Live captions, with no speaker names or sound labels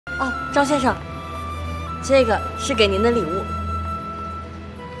哦，张先生，这个是给您的礼物。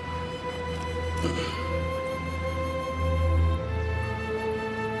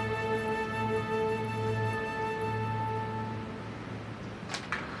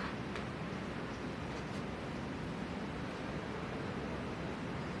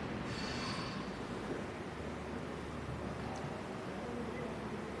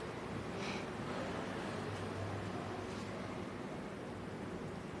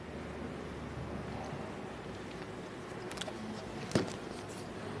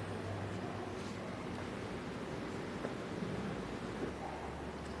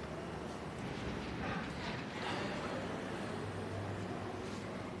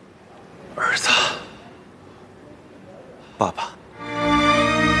儿子，爸爸，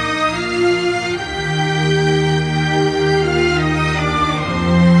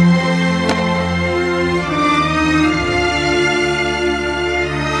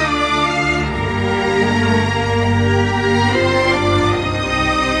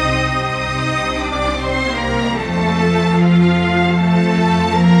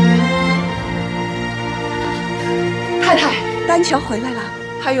太太，丹乔回来了，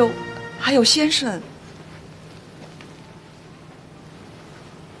还有先生。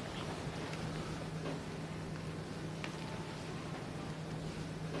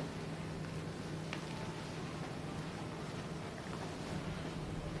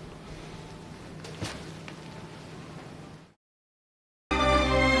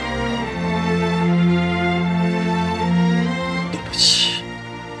对不起，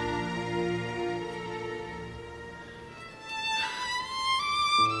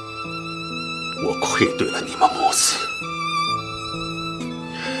我愧对了你们母子。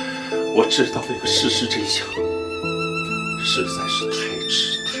我知道这个事实真相，实在是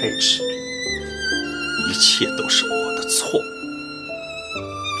太迟，一切都是我的错。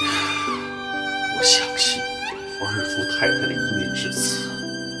我相信二夫太太的一面之词，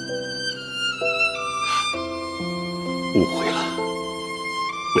误会了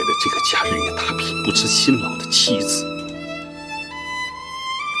为了这个家日夜打拼不辞辛劳的妻子，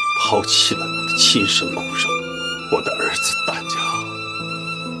抛弃了我的亲生骨肉，我的儿子丹家，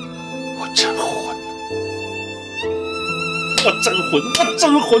我真混，我真混，我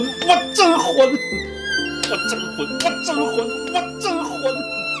真混，我真混，我真混，我真混，我真混。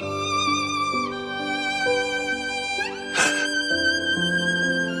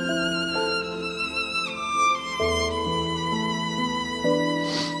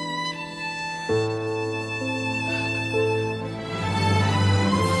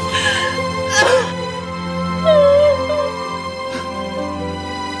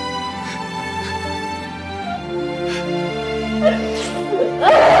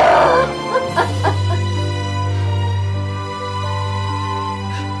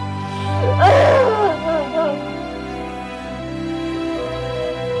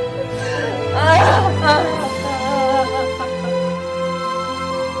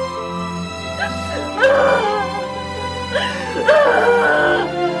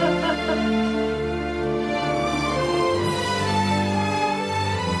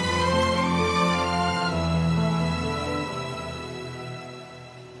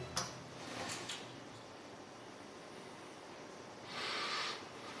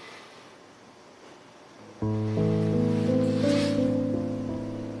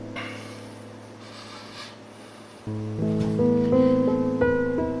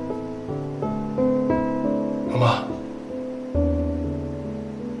妈妈，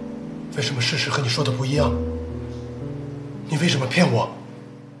为什么事实和你说的不一样？你为什么骗我？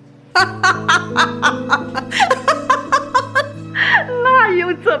那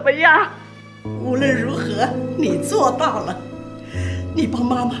又怎么样？无论如何，你做到了，你帮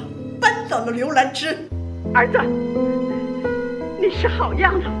妈妈扳倒了刘兰芝。儿子，你是好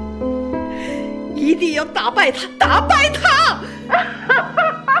样的，一定要打败他，打败他！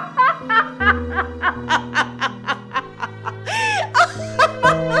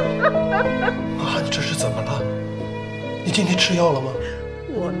妈，你这是怎么了？你今天吃药了吗？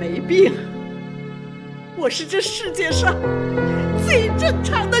我没病，我是这世界上最正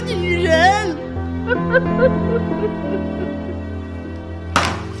常的女人。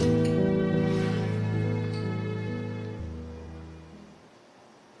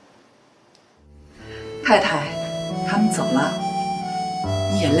太太，他们走了，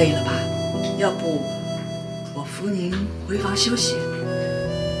你也累了吧？要不我扶您回房休息。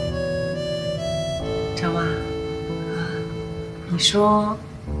张娃，你说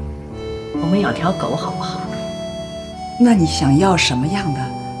我们养条狗好不好？那你想要什么样的，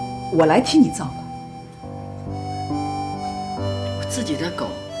我来替你照顾。我自己的狗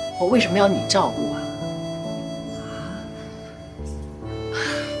我为什么要你照顾啊？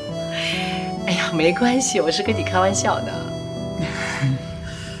哎呀，没关系，我是跟你开玩笑的。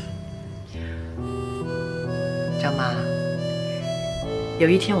张妈，有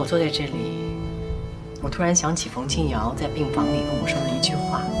一天我坐在这里，我突然想起冯庆瑶在病房里跟我说的一句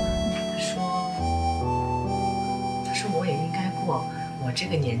话，她说我也应该过我这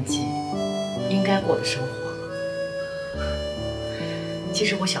个年纪应该过的生活。其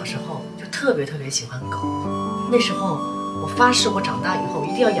实我小时候就特别喜欢狗，那时候我发誓我长大以后一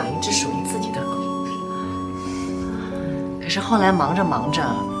定要养一只属于自己的狗。可是后来忙着，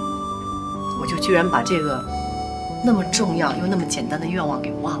我就居然把这个那么重要又那么简单的愿望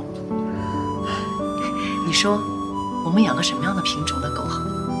给忘了。你说，我们养个什么样的品种的狗好？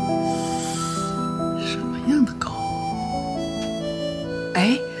什么样的狗？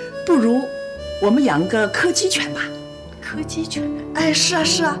哎，不如我们养个柯基犬吧。柯基犬？哎，是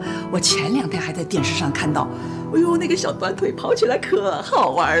啊，我前2天还在电视上看到，哎呦，那个小短腿跑起来可好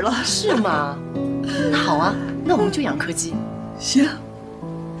玩了。是吗？那好啊，那我们就养柯基。行。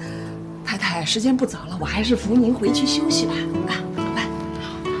太太，时间不早了，我还是扶您回去休息吧。啊，来。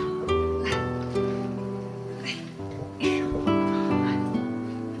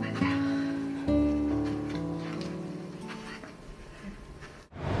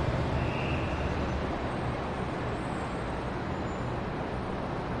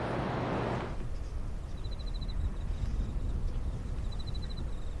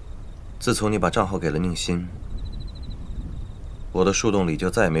自从你把账号给了宁馨，我的树洞里就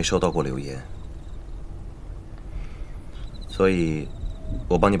再也没收到过留言，所以，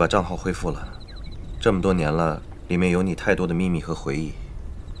我帮你把账号恢复了。这么多年了，里面有你太多的秘密和回忆，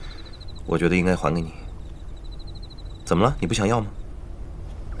我觉得应该还给你。怎么了？你不想要吗？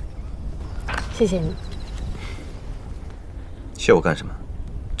谢谢你。谢我干什么？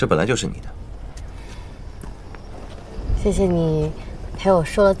这本来就是你的。谢谢你陪我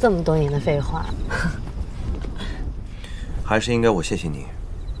说了这么多年的废话。还是应该我谢谢你，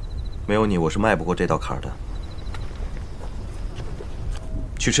没有你我是迈不过这道坎的。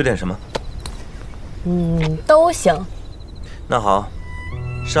去吃点什么？都行。那好，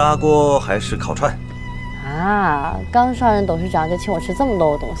砂锅还是烤串？啊，刚上任董事长就请我吃这么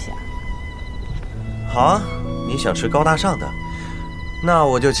多的东西啊？好啊，你想吃高大上的，那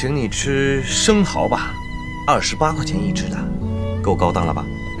我就请你吃生蚝吧，28块钱1只的，够高档了吧？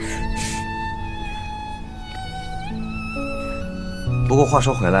不过话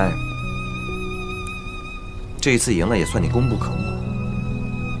说回来，这一次赢了也算你功不可没。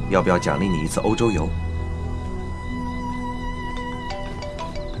要不要奖励你一次欧洲游？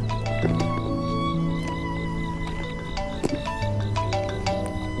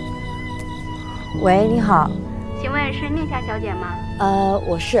喂，你好。请问是宁夏小姐吗？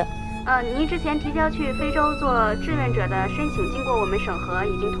我是。您之前提交去非洲做志愿者的申请经过我们审核，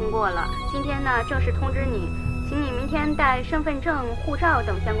已经通过了。今天呢，正式通知你，请你明天带身份证、护照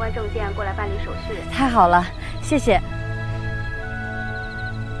等相关证件过来办理手续。太好了，谢谢。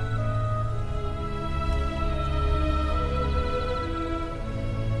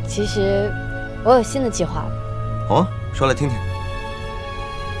其实，我有新的计划。哦，说来听听。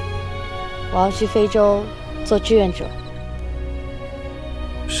我要去非洲做志愿者。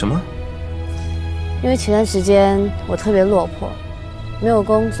什么？因为前段时间我特别落魄，没有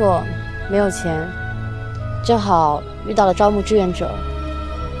工作，没有钱，正好遇到了招募志愿者，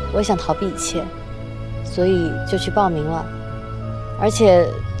我也想逃避一切，所以就去报名了。而且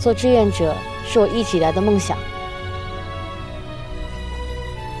做志愿者是我一直以来的梦想。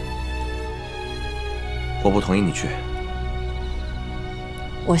我不同意你去。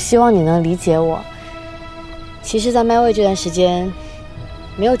我希望你能理解我。其实，在麦味这段时间，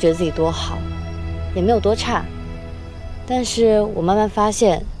没有觉得自己多好，也没有多差，但是我慢慢发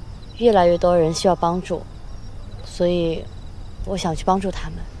现，越来越多人需要帮助，所以我想去帮助他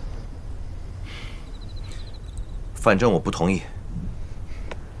们。反正我不同意。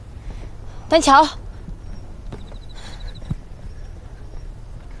丹乔。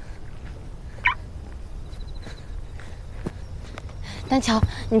丹乔，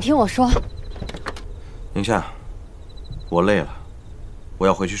你听我说。宁夏，我累了，我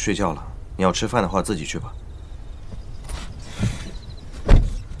要回去睡觉了。你要吃饭的话，自己去吧。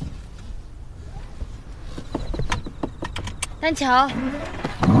丹乔，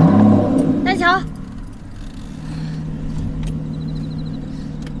丹乔，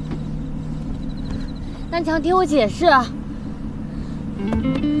丹乔，听我解释。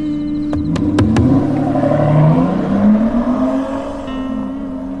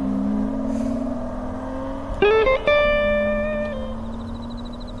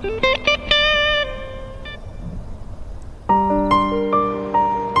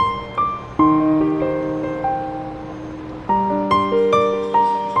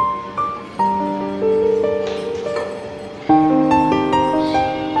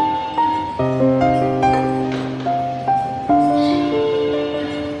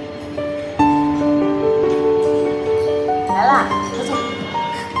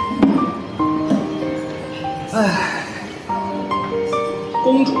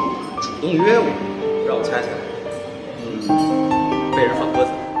公主主动约我，让我猜猜，被人放鸽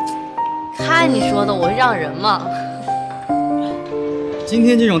子。看你说的，我会让人吗？今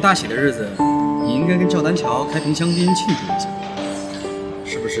天这种大喜的日子，你应该跟赵丹乔开瓶香槟庆祝一下，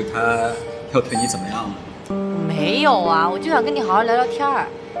是不是他要对你怎么样了？没有啊，我就想跟你好好聊聊天儿。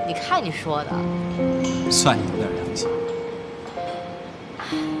你看你说的，算你有点良心。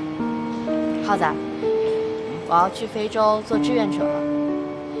浩仔，我要去非洲做志愿者了。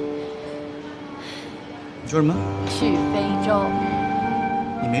你说什么？去非洲？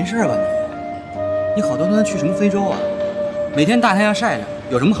你没事吧你？你好端端去什么非洲啊？每天大太阳晒着，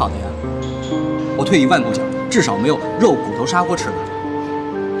有什么好的呀？我退一万步讲，至少没有肉骨头砂锅吃吧。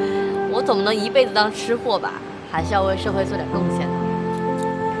我总不能一辈子当吃货吧？还是要为社会做点贡献的。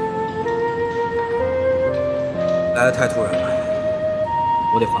来得太突然了，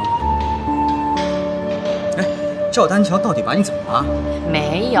我得缓缓。哎，赵丹乔到底把你怎么了？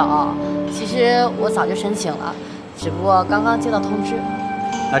没有，其实我早就申请了，只不过刚刚接到通知。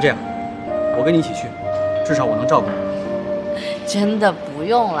那这样，我跟你一起去，至少我能照顾你。真的不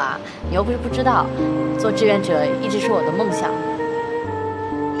用啦，你又不是不知道，做志愿者一直是我的梦想。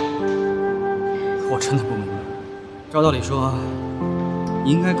我真的不明白，照道理说，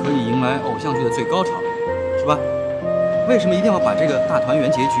你应该可以迎来偶像剧的最高潮，是吧？为什么一定要把这个大团圆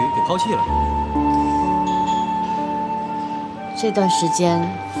结局给抛弃了？这段时间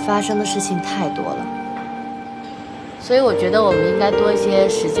发生的事情太多了，所以我觉得我们应该多一些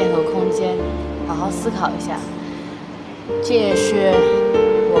时间和空间，好好思考一下。这也是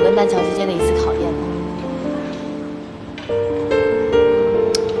我跟丹乔之间的一次考验吧。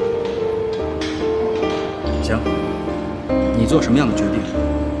行，你做什么样的决定，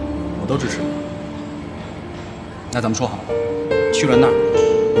我都支持你。那咱们说好了，去了那儿，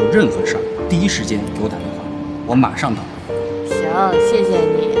有任何事儿，第一时间给我打电话，我马上到。行，谢谢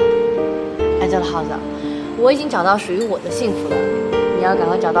你。哎，对了，浩子，我已经找到属于我的幸福了，你要赶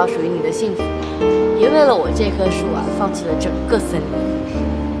快找到属于你的幸福，别为了我这棵树啊，放弃了整个森林。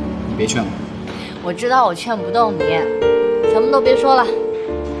你别劝我。我知道我劝不动你，什么都别说了，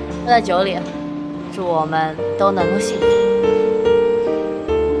都在酒里。祝我们都能够幸福。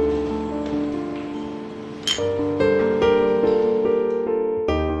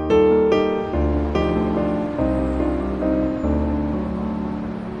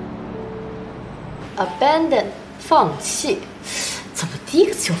Abandon 放弃，怎么第一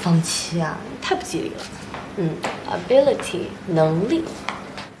个就放弃啊？太不吉利了。Ability 能力。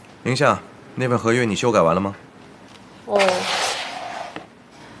宁夏，那份合约你修改完了吗？哦。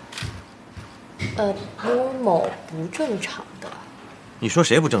某某不正常的。你说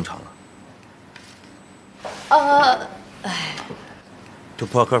谁不正常了？Tu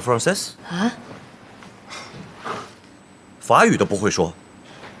parles français？ 啊？法语都不会说，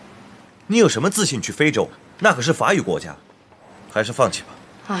你有什么自信去非洲？那可是法语国家，还是放弃吧。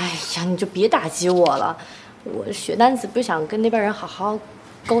哎呀，你就别打击我了，我雪丹子不是想跟那边人好好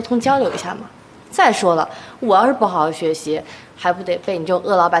沟通交流一下吗？再说了，我要是不好好学习，还不得被你这种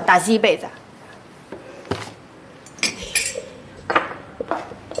恶老板打击一辈子？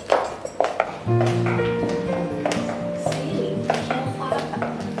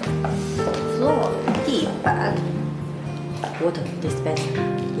地板 ，water dispenser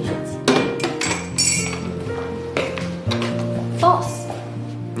饮水机 ，boss，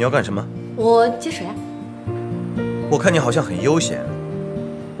 你要干什么？我接水啊。我看你好像很悠闲，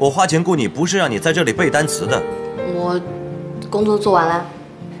我花钱雇你不是让你在这里背单词的。我工作做完了。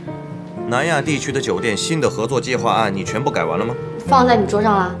南亚地区的酒店新的合作计划案你全部改完了吗？放在你桌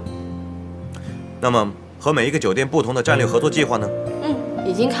上了。那么和每一个酒店不同的战略合作计划呢？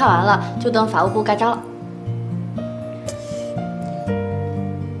已经看完了，就等法务部盖章了。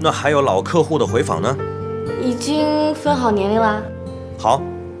那还有老客户的回访呢？已经分好年龄啦。好，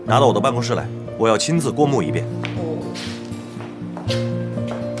拿到我的办公室来，我要亲自过目一遍。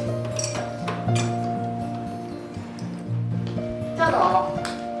赵总，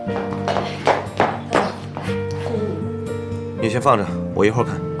你先放着，我一会儿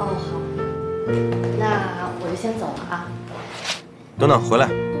看。哦，好，那我就先走了啊。等等，回来。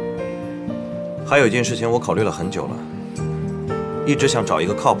还有一件事情我考虑了很久了，一直想找一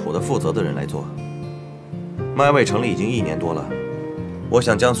个靠谱的、负责的人来做。麦味成立已经1年多了，我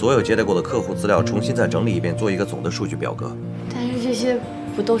想将所有接待过的客户资料重新再整理一遍，做一个总的数据表格。但是这些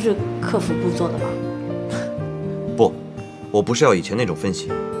不都是客服部做的吗？不，我不是要以前那种分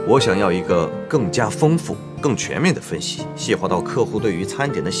析，我想要一个更加丰富、更全面的分析，细化到客户对于餐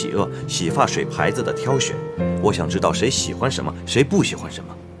点的喜恶、洗发水牌子的挑选。我想知道谁喜欢什么，谁不喜欢什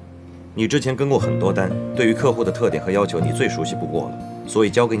么。你之前跟过很多单，对于客户的特点和要求你最熟悉不过了，所以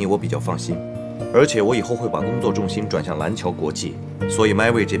交给你我比较放心。而且我以后会把工作重心转向蓝桥国际，所以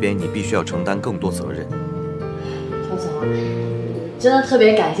My Way 这边你必须要承担更多责任。乔总，真的特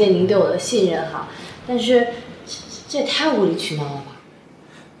别感谢您对我的信任哈，但是这也太无理取闹了吧？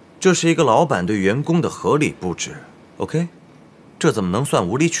这是一个老板对员工的合理布置 ，OK？ 这怎么能算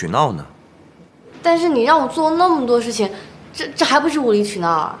无理取闹呢？但是你让我做那么多事情，这还不是无理取闹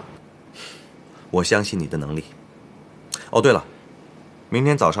啊？我相信你的能力。哦，对了，明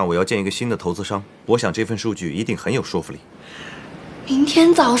天早上我要见一个新的投资商，我想这份数据一定很有说服力。明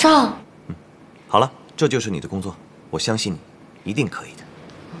天早上？好了，这就是你的工作，我相信你，一定可以的，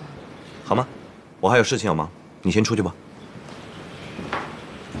好吗？我还有事情要忙，你先出去吧。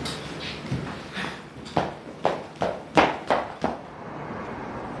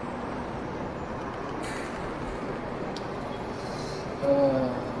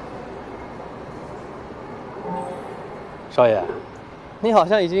少爷，你好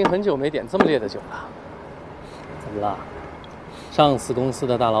像已经很久没点这么烈的酒了，怎么了？上市公司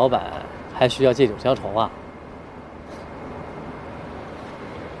的大老板还需要借酒消愁啊？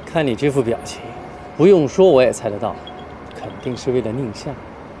看你这副表情，不用说我也猜得到，肯定是为了宁夏。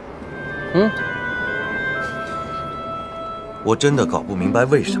我真的搞不明白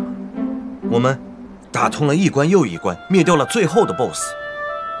为什么，我们打通了一关又一关，灭掉了最后的 BOSS，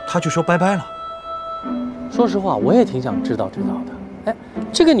 他却说拜拜了。说实话，我也挺想知道的。哎，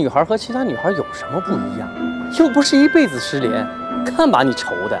这个女孩和其他女孩有什么不一样？又不是一辈子失联，看把你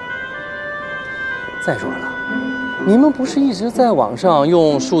愁的。再说了，你们不是一直在网上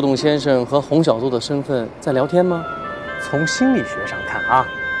用树洞先生和洪小舟的身份在聊天吗？从心理学上看啊，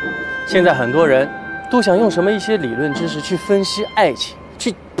现在很多人都想用什么一些理论知识去分析爱情，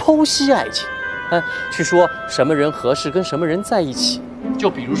去剖析爱情，去说什么人合适跟什么人在一起。就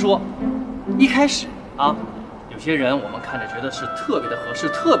比如说，一开始啊，有些人我们看着觉得是特别的合适，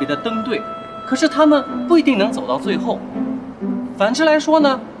特别的登对，可是他们不一定能走到最后。反之来说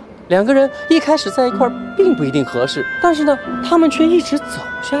呢，两个人一开始在一块儿并不一定合适，但是呢，他们却一直走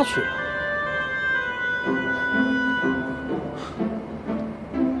下去了。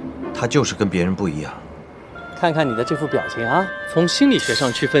他就是跟别人不一样。看看你的这副表情啊，从心理学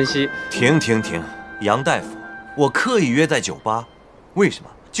上去分析。停，杨大夫，我刻意约在酒吧，为什么？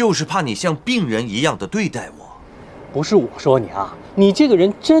就是怕你像病人一样的对待我。不是我说你啊，你这个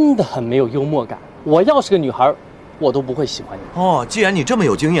人真的很没有幽默感。我要是个女孩，我都不会喜欢你。哦，既然你这么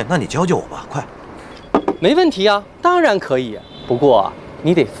有经验，那你教教我吧，快。没问题啊，当然可以。不过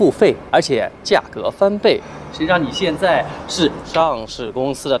你得付费，而且价格翻倍。谁让你现在是上市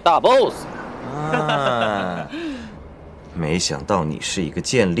公司的大 boss？ 啊，没想到你是一个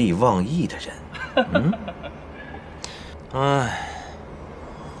见利忘义的人。哎。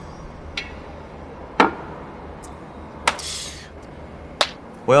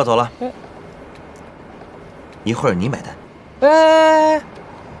我要走了，一会儿你买单。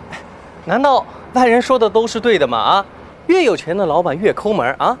难道外人说的都是对的吗？啊，越有钱的老板越抠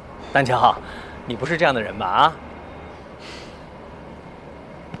门啊！丹乔，你不是这样的人吧？啊！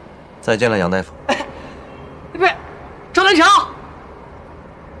再见了，杨大夫。不是，赵丹乔。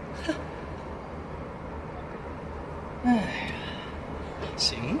哎呀，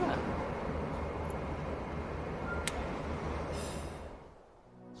行啊。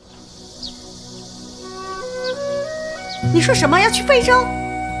你说什么要去非洲？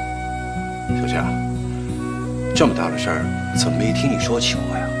小夏，这么大的事儿，怎么没听你说起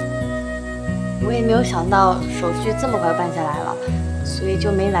过呀？我也没有想到手续这么快办下来了，所以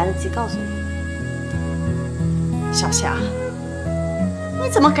就没来得及告诉你。小夏，你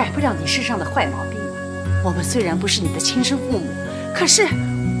怎么改不了你身上的坏毛病呢？我们虽然不是你的亲生父母，可是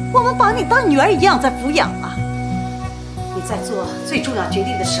我们把你当女儿一样在抚养啊。你在做最重要决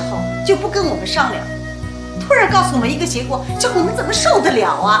定的时候就不跟我们商量，突然告诉我们一个结果，叫我们怎么受得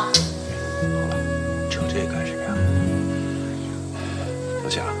了啊？好了，扯这干什么呀？小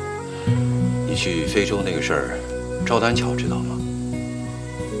夏，你去非洲那个事儿，赵丹乔知道吗？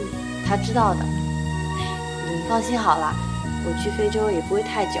他知道的。你放心好了，我去非洲也不会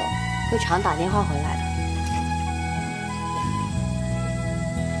太久，会常打电话回来的。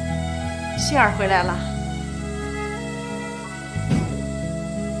杏儿回来了。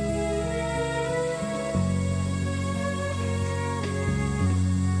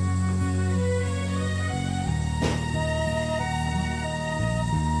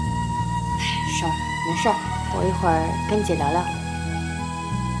事儿，我一会儿跟你姐聊聊。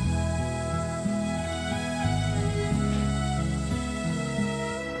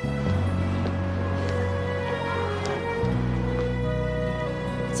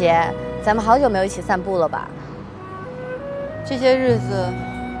姐，咱们好久没有一起散步了吧？这些日子，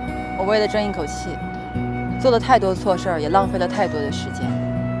我为了争一口气，做了太多错事儿，也浪费了太多的时间。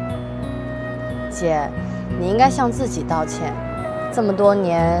姐，你应该向自己道歉。这么多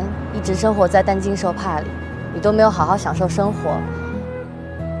年一直生活在担惊受怕里，你都没有好好享受生活。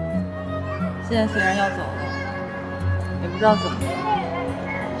现在虽然要走了，也不知道怎么了，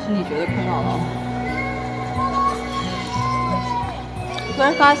心里觉得空落落。我突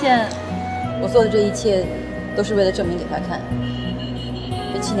然发现，我做的这一切都是为了证明给他看，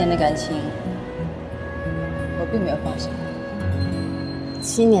这7年的感情，我并没有放下。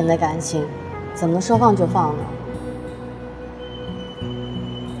7年的感情，怎么能说放就放呢？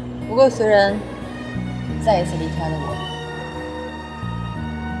不过虽然再一次离开了我，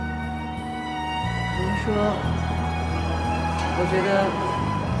只能说，我觉得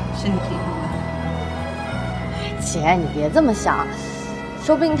身体挺好的。姐，你别这么想。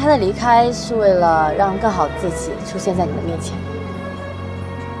说不定他的离开是为了让更好的自己出现在你的面前。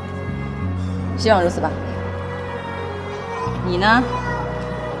希望如此吧。你呢？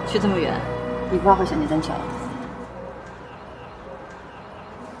去这么远，你不怕会想念单桥？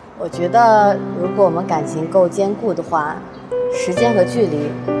我觉得，如果我们感情够坚固的话，时间和距离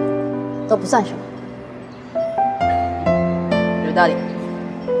都不算什么。有道理。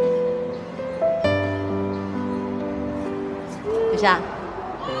雨夏。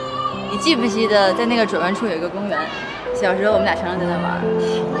你记不记得在那个转弯处有一个公园？小时候我们俩常常在那玩。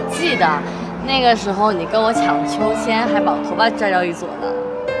记得，那个时候你跟我抢秋千，还把我头发拽到一撮呢。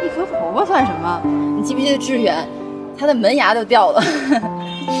一撮头发算什么？你记不记得志远，他的门牙都掉了。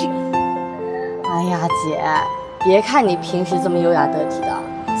哎呀，姐，别看你平时这么优雅得体的，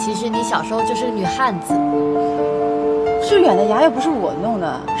其实你小时候就是个女汉子。志远的牙又不是我弄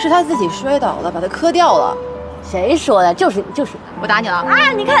的，是他自己摔倒了，把它磕掉了。谁说的？就是你，就是我打你了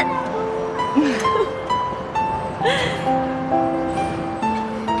啊！你看。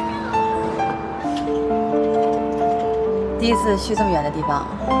第一次去这么远的地方，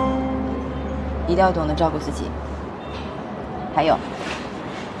一定要懂得照顾自己。还有，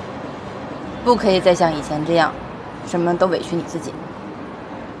不可以再像以前这样，什么都委屈你自己。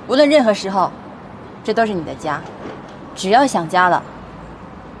无论任何时候，这都是你的家，只要想家了，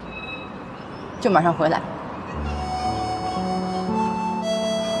就马上回来。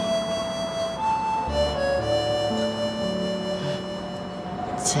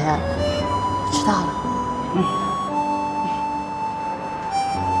姐，我知道了。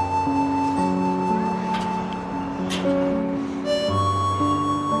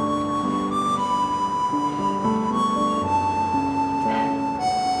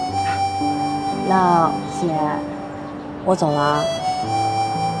那姐，我走了啊。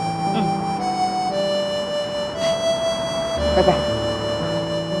拜拜。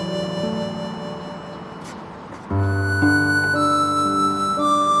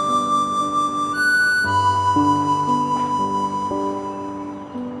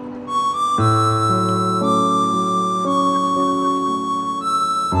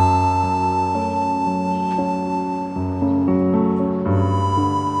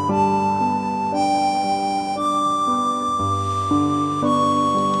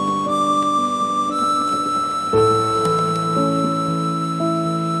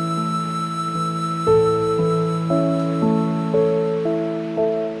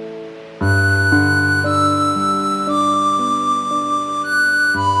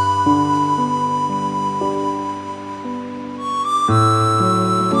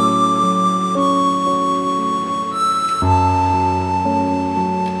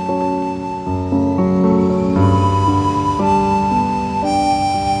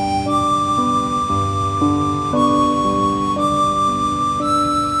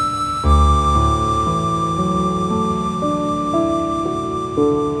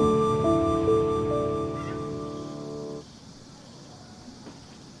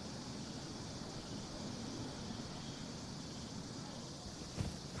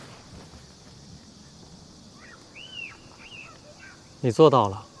你做到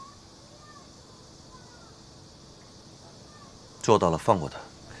了，做到了，放过他。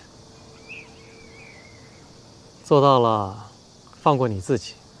做到了，放过你自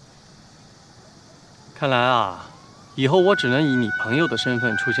己。看来啊，以后我只能以你朋友的身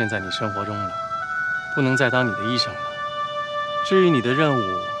份出现在你生活中了，不能再当你的医生了。至于你的任务，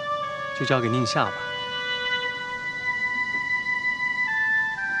就交给宁夏吧。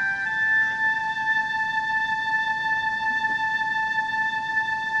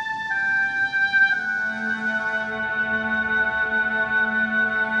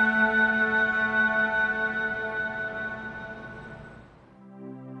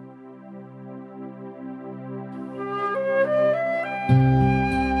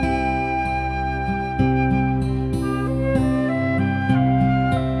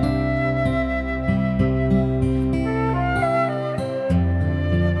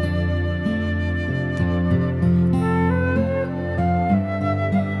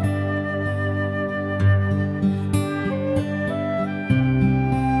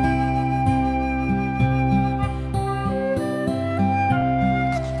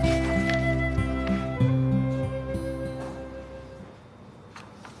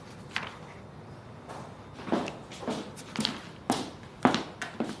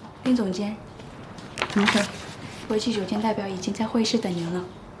林总监，您好，国际酒店代表已经在会议室等您了。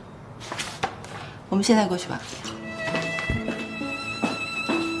我们现在过去吧。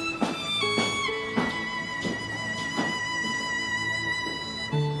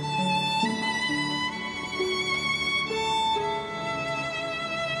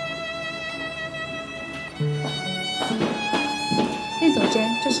林总监，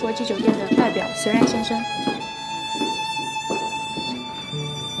这是国际酒店的代表隋然先生。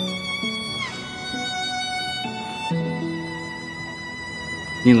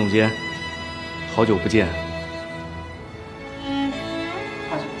宁总监，好久不见。好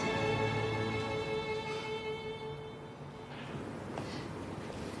久不见。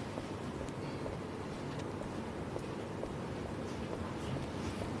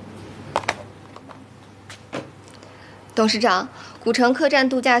董事长，古城客栈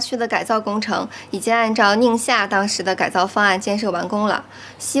度假区的改造工程已经按照宁夏当时的改造方案建设完工了，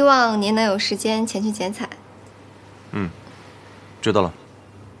希望您能有时间前去剪彩。知道了。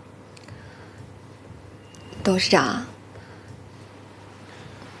董事长，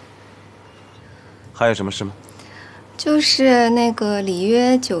还有什么事吗？就是那个里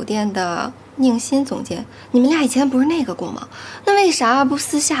约酒店的宁新总监，你们俩以前不是那个过吗？那为啥不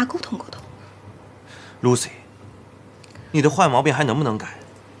私下沟通沟通 ？Lucy， 你的坏毛病还能不能改？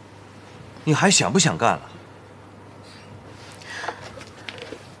你还想不想干了？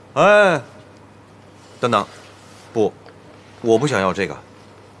哎，等等，不，我不想要这个。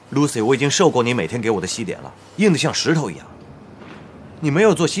Lucy， 我已经受够你每天给我的西点了，硬得像石头一样。你没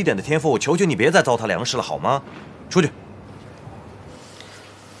有做西点的天赋，我求求你别再糟蹋粮食了，好吗？出去。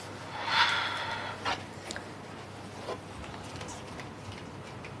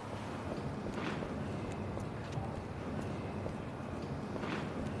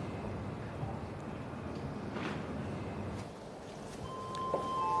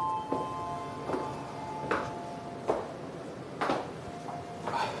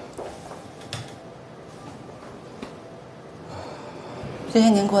这些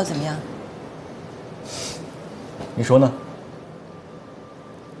年过得怎么样？你说呢？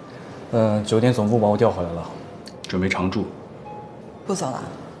酒店总部把我调回来了，准备常驻。不走了？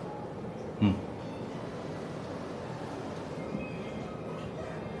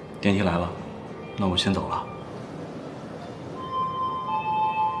电梯来了，那我先走了。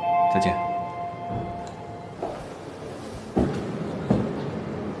再见。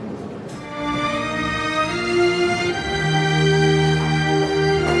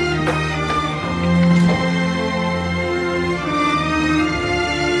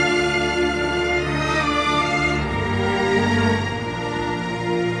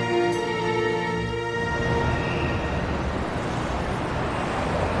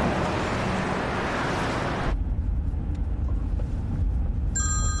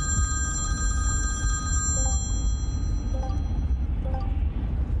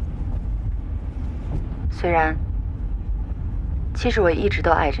虽然，其实我一直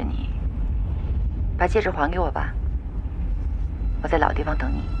都爱着你。把戒指还给我吧，我在老地方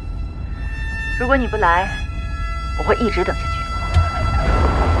等你。如果你不来，我会一直等下去。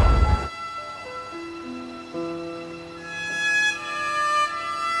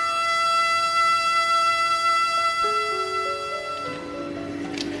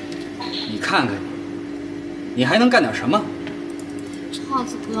你看看你还能干点什么？耗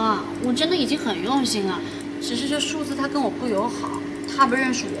子哥，我真的已经很用心了，只是这数字他跟我不友好，他不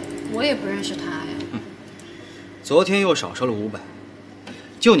认识我，我也不认识他呀。昨天又少收了500，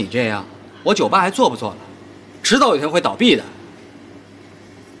就你这样，我酒吧还做不做了？迟早有一天会倒闭的。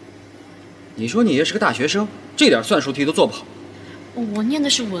你说你也是个大学生，这点算术题都做不好。我念的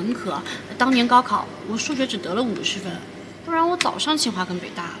是文科，当年高考我数学只得了50分，不然我早上清华跟北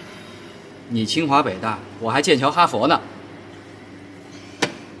大了。你清华北大，我还剑桥哈佛呢。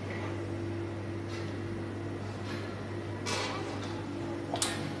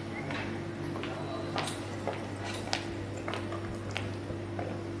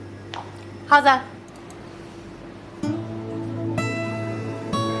耗子，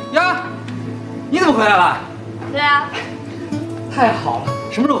呀，你怎么回来了？对啊，太好了，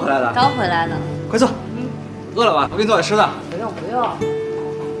什么时候回来的？刚回来呢。快坐。饿了吧？我给你做点吃的。不用不用。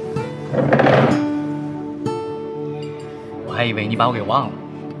我还以为你把我给忘了。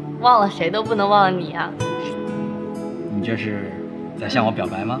忘了谁都不能忘了你啊！你这是在向我表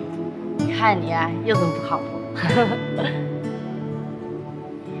白吗？你看你啊，又这么不靠谱。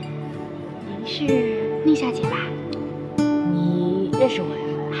是宁夏姐吧？你认识我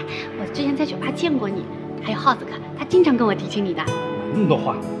呀？我之前在酒吧见过你，还有耗子哥，他经常跟我提起你的。那么多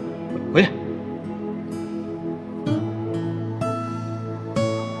话，回去。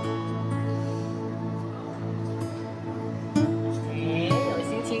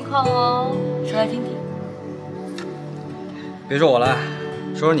别说我了，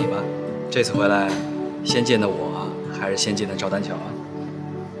说说你吧。这次回来，先见的我，还是先见的赵丹乔啊？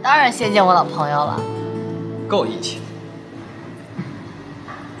当然先见我老朋友了。够义气。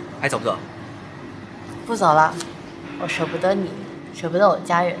还走不走？不走了，我舍不得你，舍不得我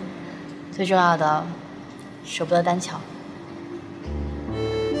家人，最重要的，舍不得丹乔。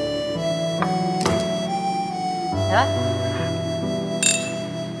来吧。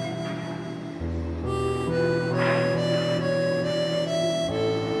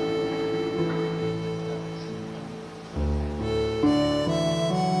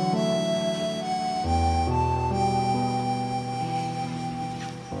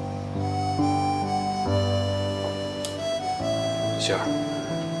仙儿，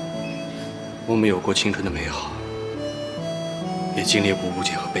我们有过青春的美好，也经历过误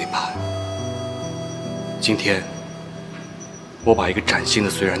解和背叛。今天，我把一个崭新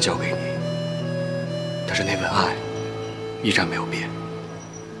的虽然交给你，但是那份爱依然没有变。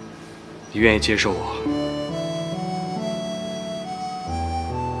你愿意接受我，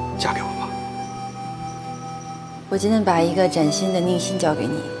嫁给我吗？我今天把一个崭新的宁心交给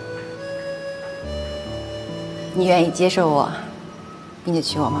你，你愿意接受我，并且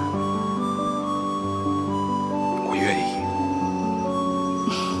娶我吗？我愿意。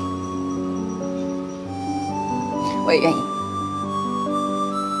我也愿意。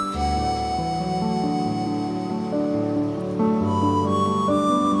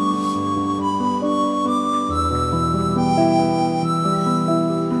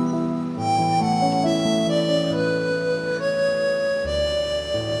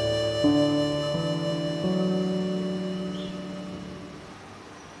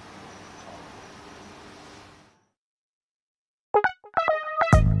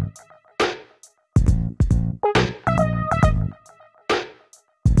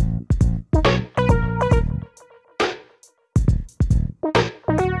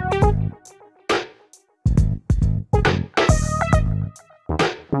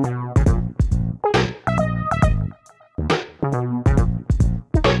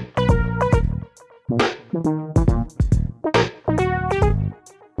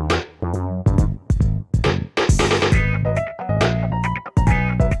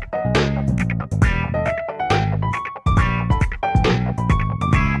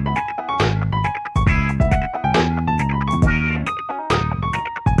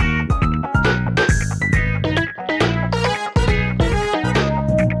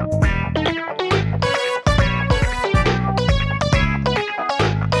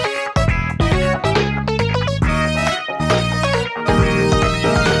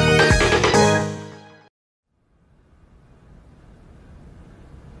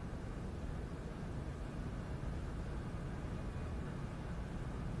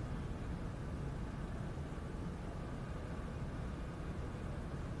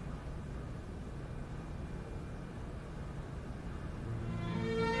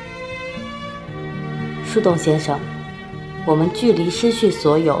树洞先生，我们距离失去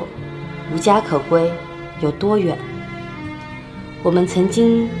所有、无家可归有多远？我们曾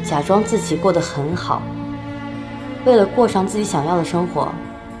经假装自己过得很好，为了过上自己想要的生活，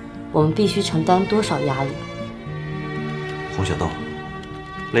我们必须承担多少压力？洪小豆，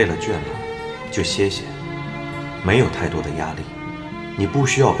累了倦了就歇歇，没有太多的压力，你不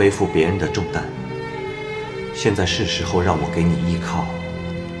需要背负别人的重担。现在是时候让我给你依靠，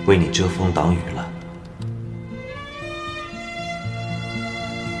为你遮风挡雨了。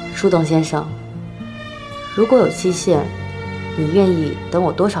树洞先生，如果有期限，你愿意等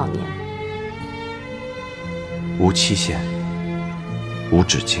我多少年？无期限，无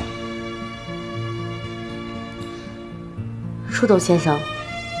止境。树洞先生，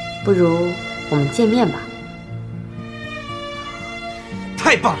不如我们见面吧。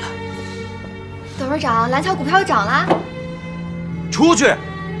太棒了！董事长，蓝桥股票又涨了。出去！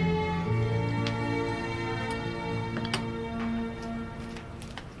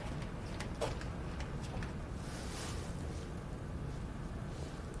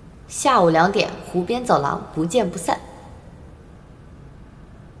下午2点，湖边走廊，不见不散。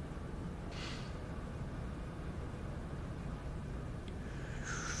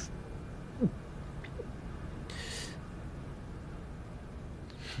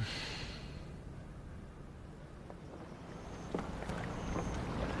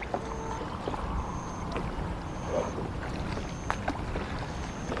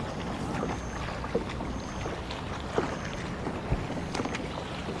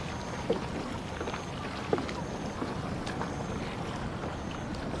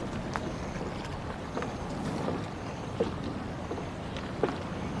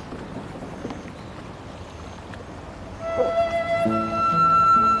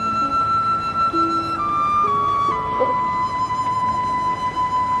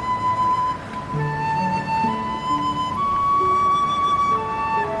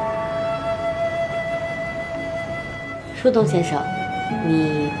树洞先生，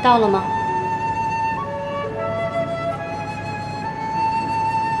你到了吗？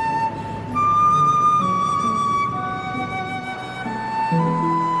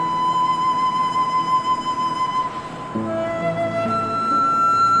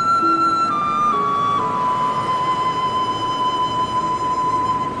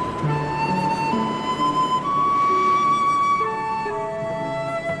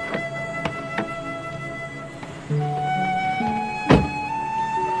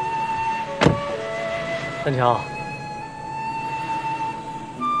三桥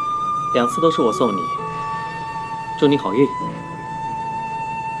，2次都是我送你，祝你好运。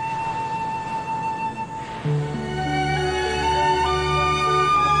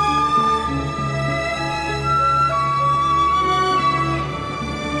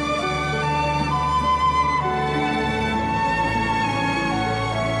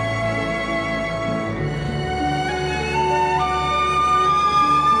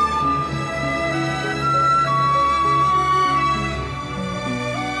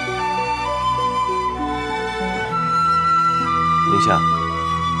宁夏，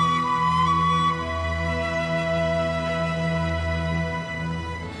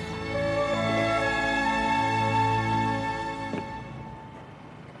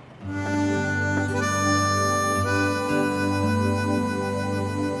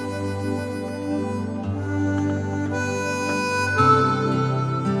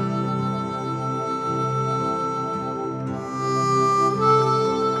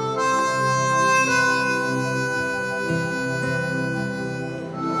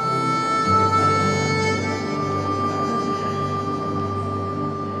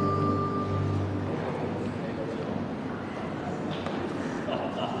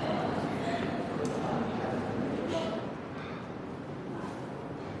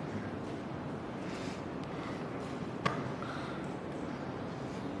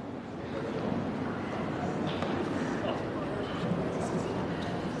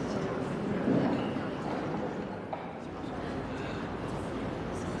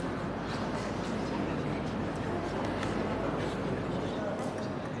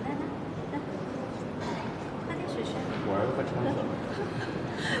我儿子快撑死了，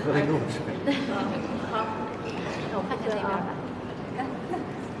喝点给我们吃。好，那我看看那边吧。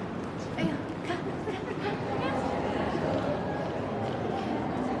哎呀，看，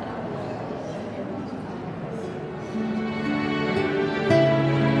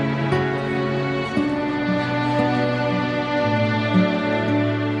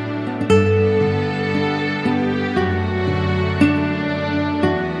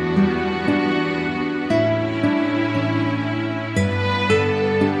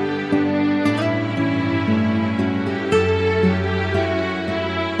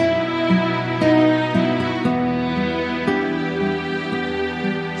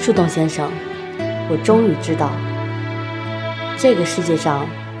树洞先生，我终于知道，这个世界上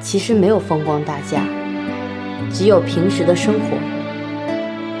其实没有风光大嫁，只有平时的生活。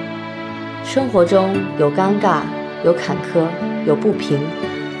生活中有尴尬，有坎坷，有不平，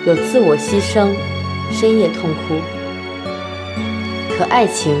有自我牺牲，深夜痛哭。可爱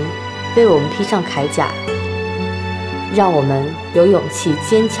情为我们披上铠甲，让我们有勇气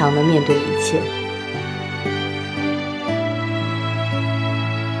坚强地面对一切。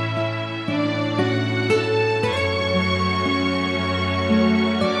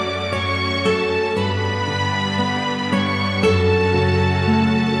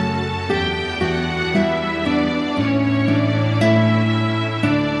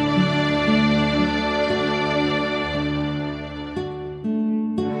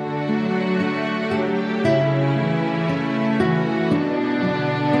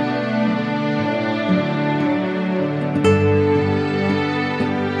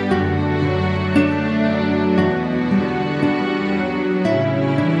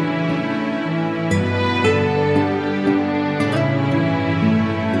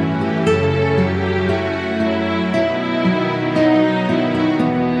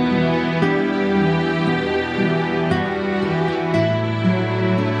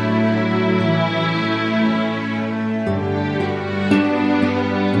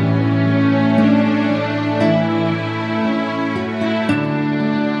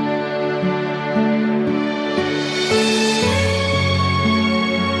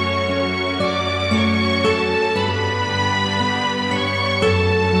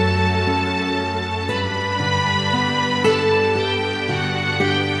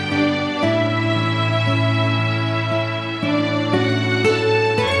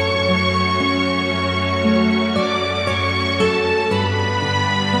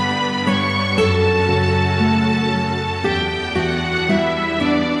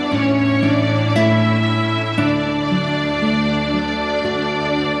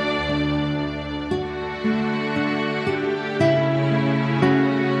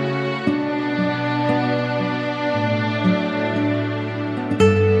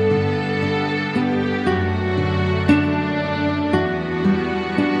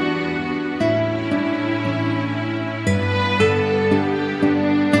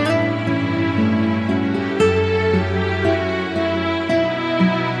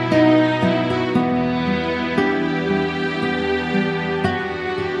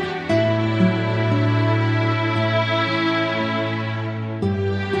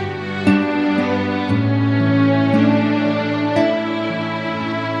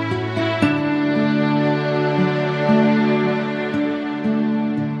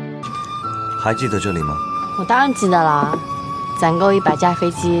还记得这里吗？我当然记得啦，攒够100架飞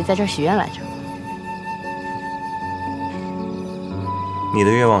机在这儿许愿来着。你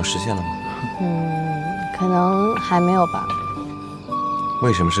的愿望实现了吗？可能还没有吧。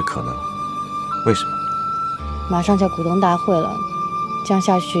为什么是可能？为什么？马上就股东大会了，这样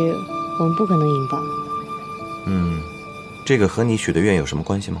下去我们不可能赢吧？这个和你许的愿有什么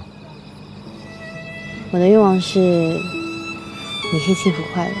关系吗？我的愿望是你可以幸福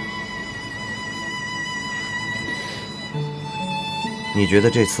快乐。你觉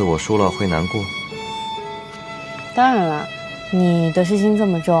得这次我输了会难过？当然了，你得失心这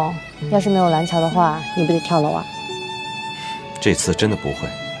么重，要是没有蓝桥的话，你不得跳楼啊？这次真的不会。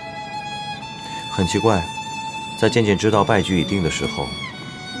很奇怪，在渐渐知道败局已定的时候，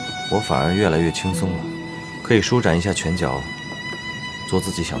我反而越来越轻松了，可以舒展一下拳脚，做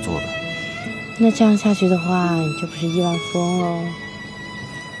自己想做的。那这样下去的话，你就不是亿万富翁喽？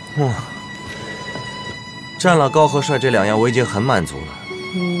哇！占了高和帅这2样，我已经很满足了。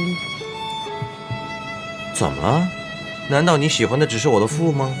怎么了？难道你喜欢的只是我的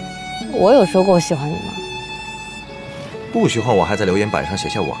富吗？我有说过我喜欢你吗？不喜欢我还在留言板上写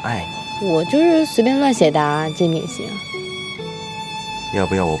下我爱你。我就是随便乱写的啊，这你也行啊？要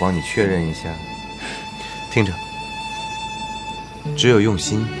不要我帮你确认一下？听着，只有用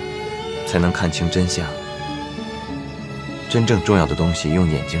心，才能看清真相。真正重要的东西，用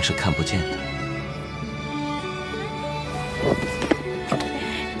眼睛是看不见的。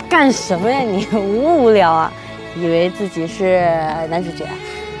干什么呀你？无聊啊？以为自己是男主角啊？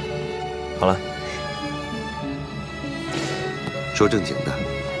好了，说正经的，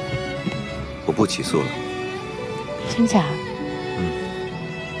我不起诉了。真假？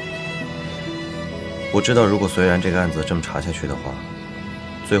我知道，如果虽然这个案子这么查下去的话，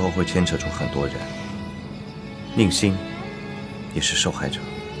最后会牵扯出很多人。宁馨也是受害者，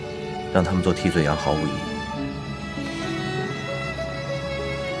让他们做替罪羊毫无意义。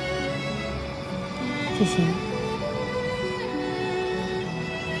谢谢。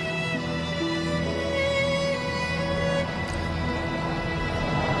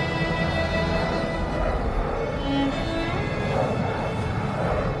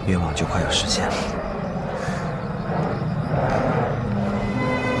愿望就快要实现了。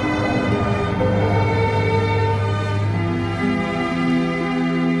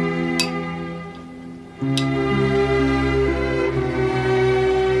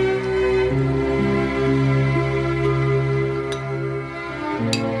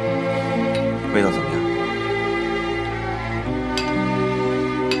味道怎么样？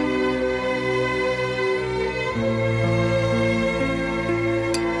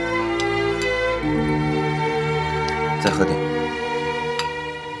再喝点。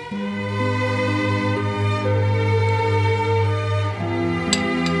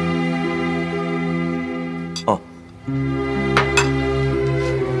哦，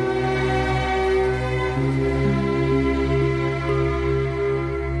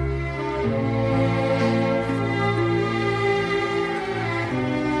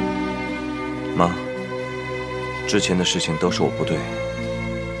妈，之前的事情都是我不对，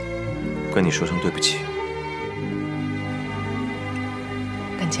跟你说声对不起。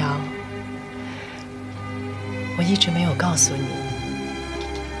淡桥，我一直没有告诉你，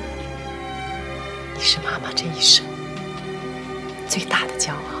你是妈妈这一生最大的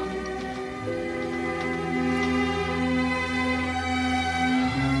骄傲。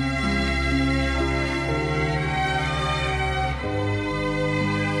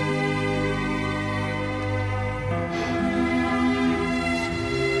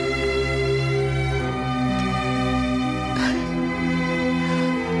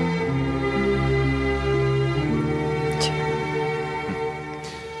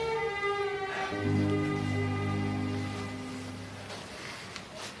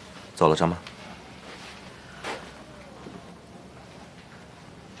走了，张妈。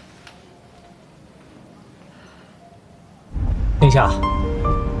宁夏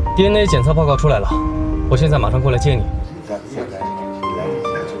 ，DNA 检测报告出来了，我现在马上过来接你。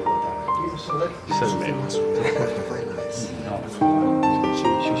是没有。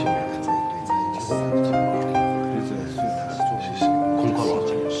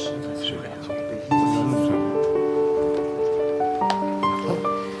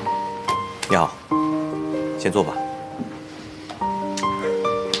你好，先坐吧。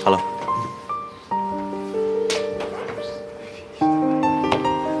Hello。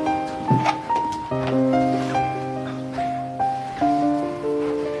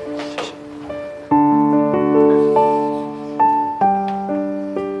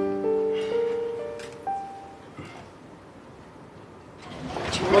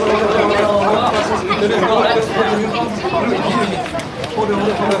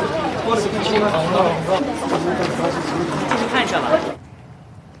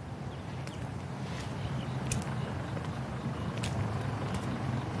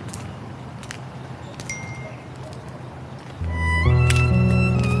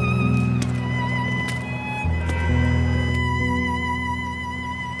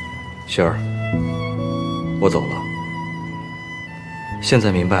雪儿，我走了。现在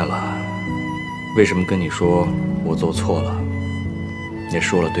明白了，为什么跟你说我做错了，也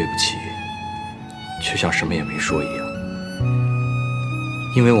说了对不起，却像什么也没说一样。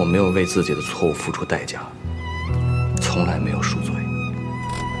因为我没有为自己的错误付出代价，从来没有赎罪。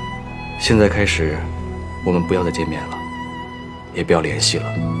现在开始，我们不要再见面了，也不要联系了。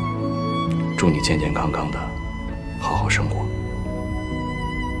祝你健健康康的，好好生活。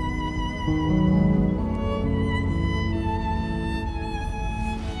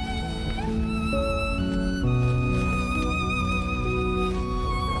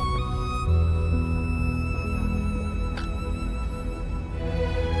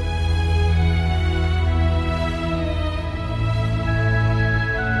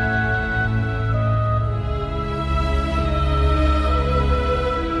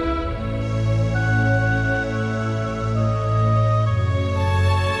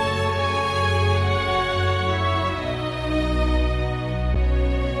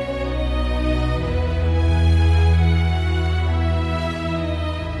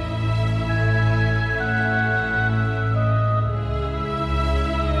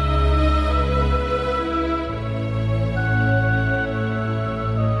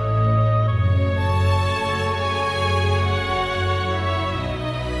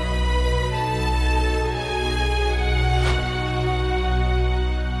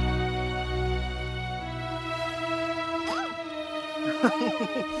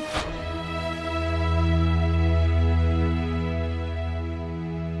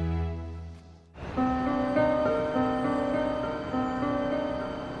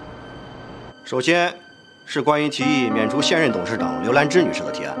首先是关于提议免除现任董事长刘兰芝女士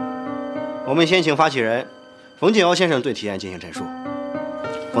的提案，我们先请发起人冯锦尧先生对提案进行陈述。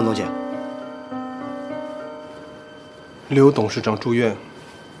冯总，请。刘董事长住院，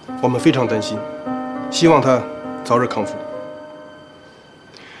我们非常担心，希望他早日康复。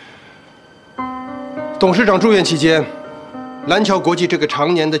董事长住院期间，蓝桥国际这个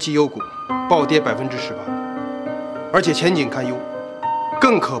常年的绩优股暴跌18%，而且前景堪忧。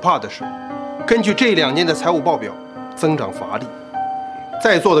更可怕的是，根据这2年的财务报表，增长乏力，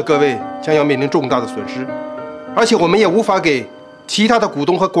在座的各位将要面临重大的损失，而且我们也无法给其他的股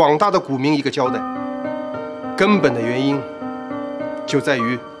东和广大的股民一个交代。根本的原因就在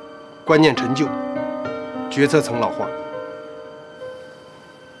于观念陈旧，决策层老化。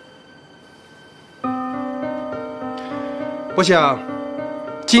我想，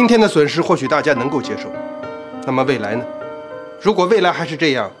今天的损失或许大家能够接受，那么未来呢？如果未来还是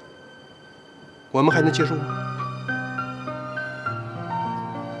这样，我们还能接受吗？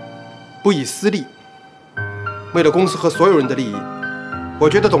不以私利，为了公司和所有人的利益，我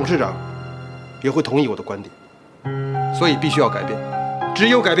觉得董事长也会同意我的观点。所以必须要改变，只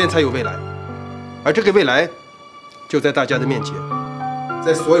有改变才有未来，而这个未来就在大家的面前，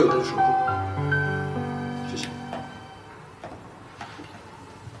在所有人的手中。谢谢。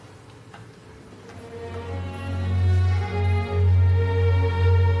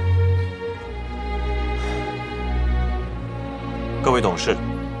各位董事，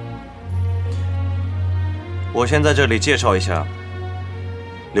我先在这里介绍一下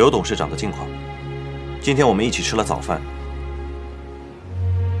刘董事长的近况。今天我们一起吃了早饭，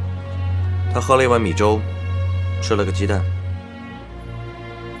他喝了1碗米粥，吃了个鸡蛋。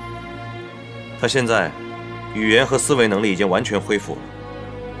他现在语言和思维能力已经完全恢复了，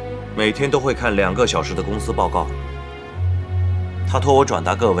每天都会看2个小时的公司报告。他托我转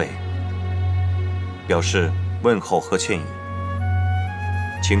达各位，表示问候和歉意。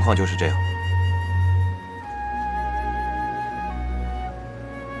情况就是这样。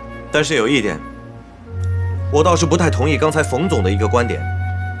但是有一点，我倒是不太同意刚才冯总的一个观点。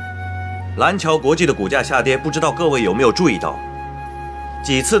蓝桥国际的股价下跌，不知道各位有没有注意到，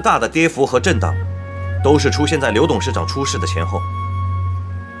几次大的跌幅和震荡，都是出现在刘董事长出事的前后，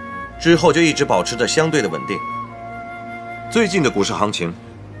之后就一直保持着相对的稳定。最近的股市行情，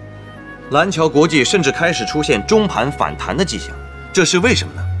蓝桥国际甚至开始出现中盘反弹的迹象，这是为什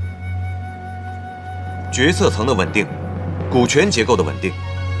么呢？决策层的稳定，股权结构的稳定，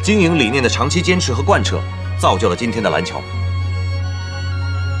经营理念的长期坚持和贯彻，造就了今天的蓝桥。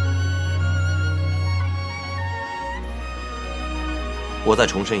我再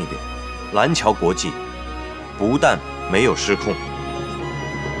重申一遍，蓝桥国际不但没有失控，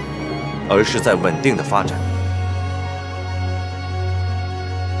而是在稳定的发展。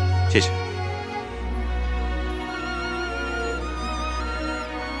谢谢。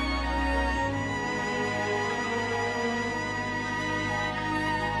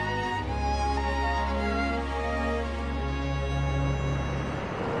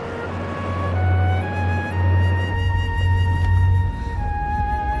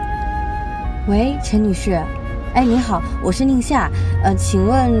喂，陈女士，哎，你好，我是宁夏，请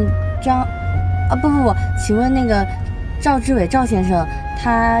问不，请问那个赵志伟赵先生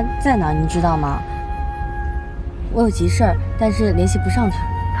他在哪儿？您知道吗？我有急事儿，但是联系不上他。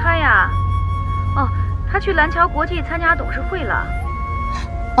他呀，哦，他去蓝桥国际参加董事会了。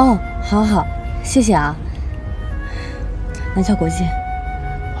哦，好，谢谢啊。蓝桥国际。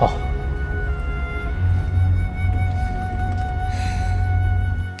好。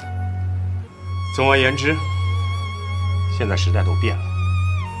总而言之，现在时代都变了，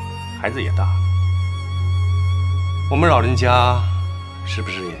孩子也大了，我们老人家是不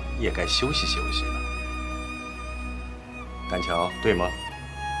是也该休息休息了？丹桥，对吗？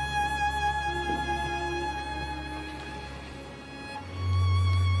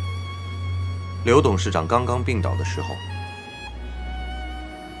刘董事长刚刚病倒的时候，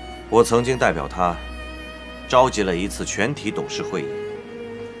我曾经代表他召集了一次全体董事会议。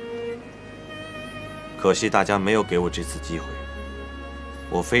可惜大家没有给我这次机会，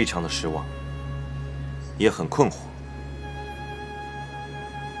我非常的失望，也很困惑。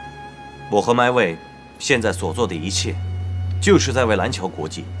我和麦卫现在所做的一切，就是在为蓝桥国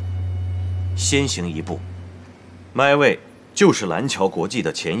际先行一步。麦卫就是蓝桥国际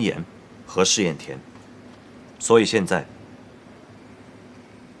的前沿和试验田，所以现在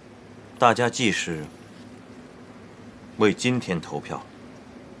大家既是为今天投票，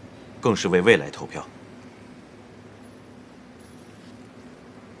更是为未来投票。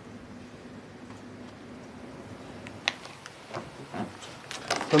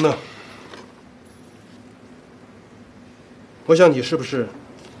等等，我想你是不是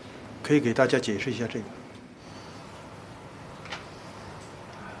可以给大家解释一下这个？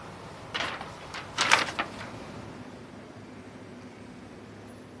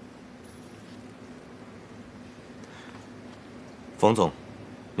冯总，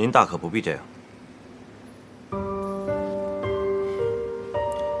您大可不必这样。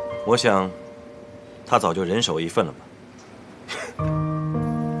我想，他早就人手一份了吧。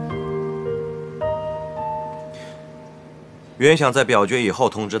原想在表决以后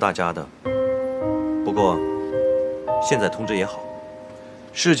通知大家的，不过现在通知也好。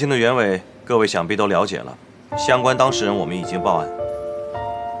事情的原委，各位想必都了解了。相关当事人我们已经报案，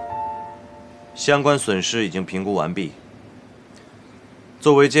相关损失已经评估完毕。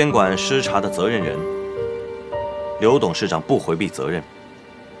作为监管失察的责任人，刘董事长不回避责任。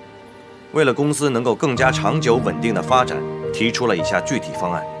为了公司能够更加长久稳定的发展，提出了以下具体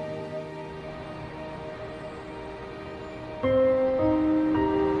方案。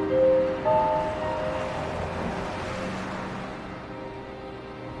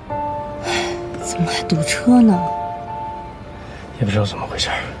怎么还堵车呢？也不知道怎么回事。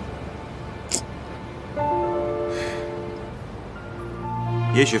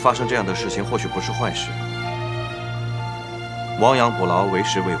也许发生这样的事情，或许不是坏事。亡羊补牢，为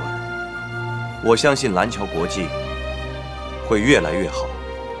时未晚。我相信蓝桥国际会越来越好，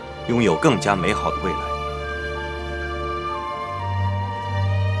拥有更加美好的未来。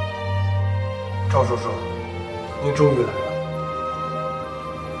赵叔叔，您终于来了。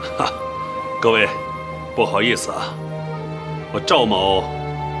哈，各位，不好意思啊，我赵某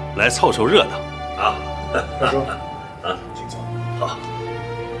来凑凑热闹啊。赵叔，啊，请坐。好。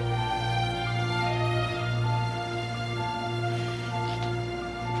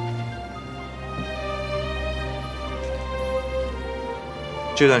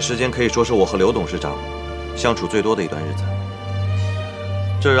这段时间可以说是我和刘董事长相处最多的一段日子，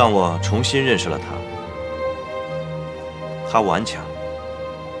这让我重新认识了他。他顽强、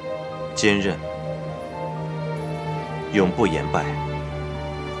坚韧、永不言败，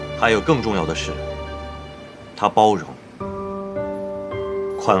还有更重要的是，他包容、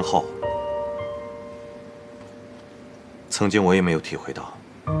宽厚。曾经我也没有体会到。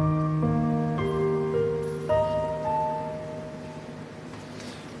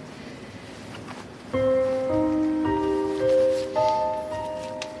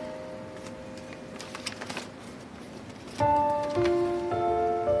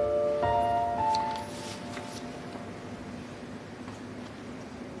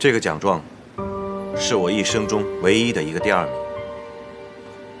这个奖状是我一生中唯一的一个第2名。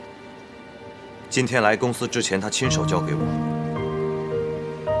今天来公司之前，他亲手交给我，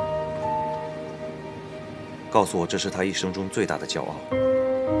告诉我这是他一生中最大的骄傲。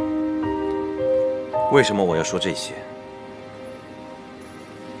为什么我要说这些？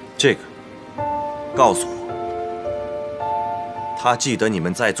这个告诉我，他记得你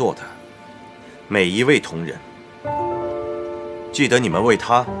们在座的每一位同仁。记得你们为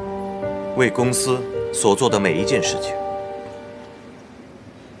他、为公司所做的每一件事情。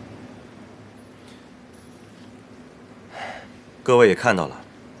各位也看到了，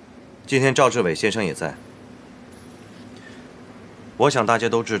今天赵志伟先生也在。我想大家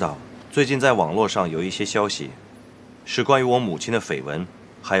都知道，最近在网络上有一些消息，是关于我母亲的绯闻，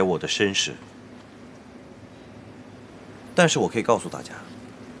还有我的身世。但是我可以告诉大家，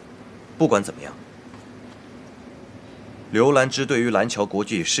不管怎么样，刘兰芝对于蓝桥国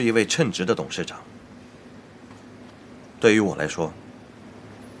际是一位称职的董事长，对于我来说，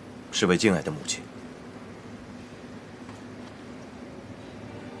是位敬爱的母亲。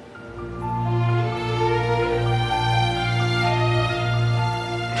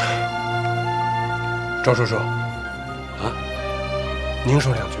赵叔叔，啊，您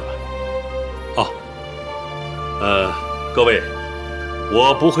说两句吧。各位，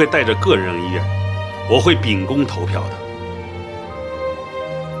我不会带着个人恩怨，我会秉公投票的。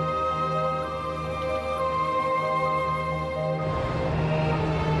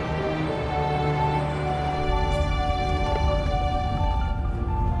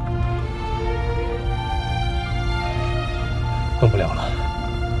动不了了。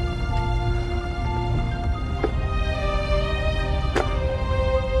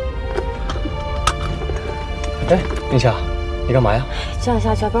哎，宁夏，你干嘛呀？这样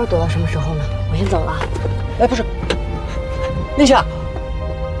下去不知道躲到什么时候呢。我先走了。哎，不是，宁夏。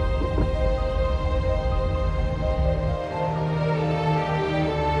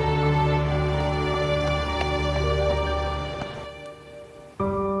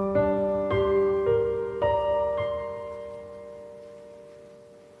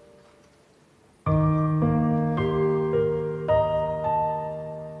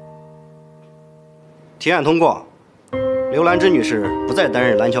提案通过，刘兰芝女士不再担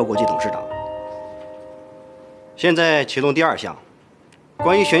任蓝桥国际董事长。现在启动第2项，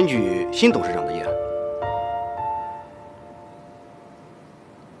关于选举新董事长的议案。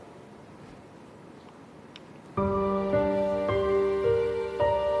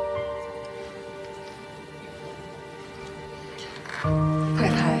太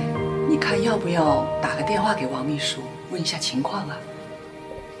太，你看要不要打个电话给王秘书，问一下情况啊？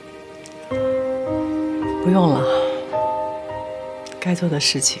不用了，该做的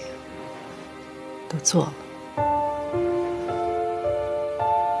事情都做了。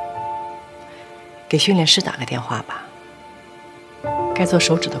给训练师打个电话吧，该做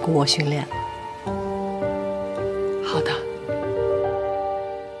手指的鼓握训练了。好的。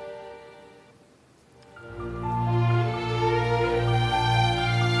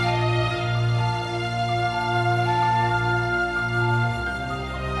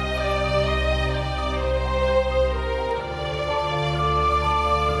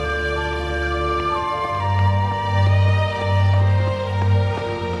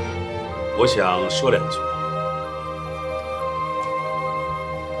我想说两句。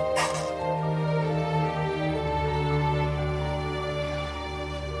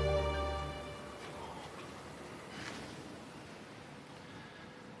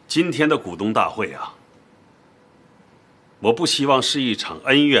今天的股东大会啊，我不希望是一场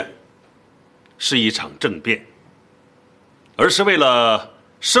恩怨，是一场政变，而是为了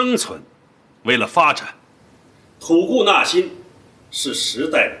生存，为了发展，吐故纳新，是时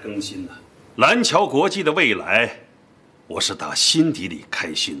代的更新呐。蓝桥国际的未来，我是打心底里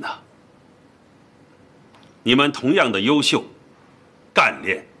开心呐。你们同样的优秀、干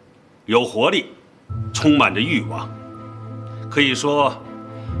练、有活力，充满着欲望，可以说，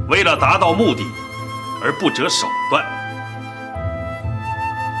为了达到目的而不择手段。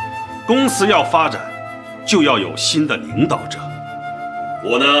公司要发展，就要有新的领导者。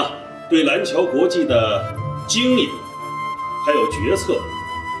我呢，对蓝桥国际的经营还有决策，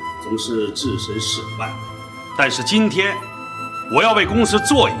总是置身事外。但是今天，我要为公司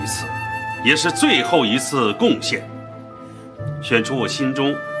做一次，也是最后一次贡献，选出我心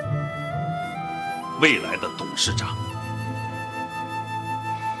中未来的董事长。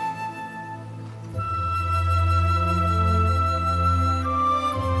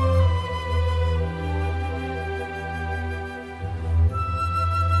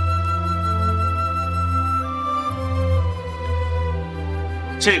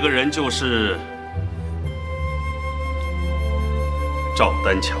这个人就是赵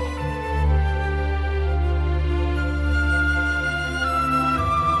丹桥。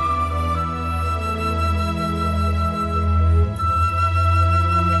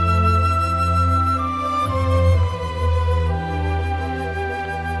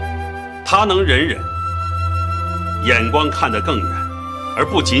他能忍忍，眼光看得更远，而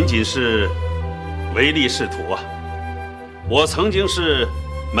不仅仅是唯利是图啊！我曾经是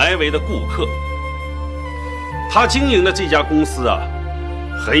埋为的顾客，他经营的这家公司啊，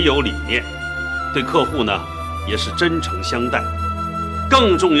很有理念，对客户呢也是真诚相待。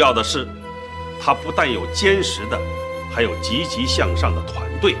更重要的是，他不但有坚实的，还有积极向上的团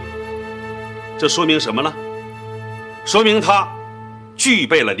队。这说明什么呢？说明他具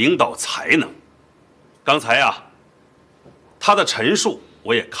备了领导才能。刚才啊，他的陈述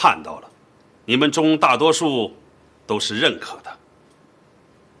我也看到了，你们中大多数都是认可的。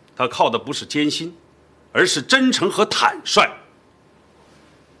他靠的不是艰辛，而是真诚和坦率，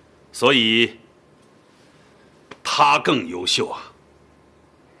所以他更优秀啊。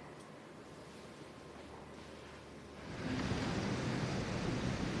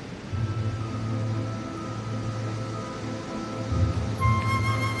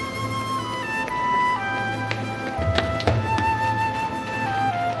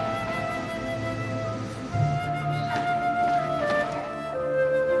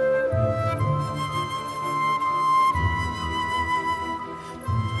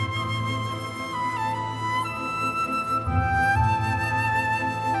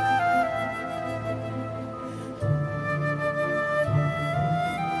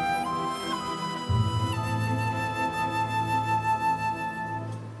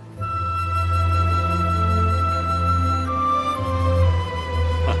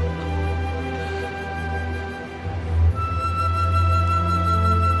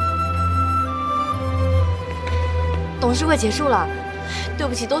董事会结束了，对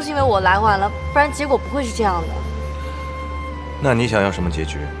不起，都是因为我来晚了，不然结果不会是这样的。那你想要什么结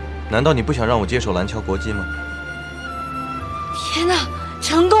局？难道你不想让我接手蓝桥国际吗？天哪，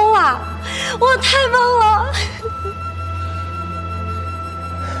成功了！哇，太棒了！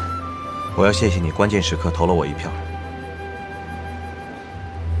我要谢谢你，关键时刻投了我一票。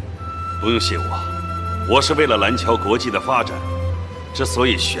不用谢我，我是为了蓝桥国际的发展。之所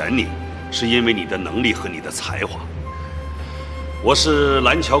以选你，是因为你的能力和你的才华。我是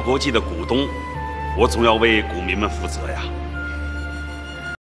蓝桥国际的股东，我总要为股民们负责呀。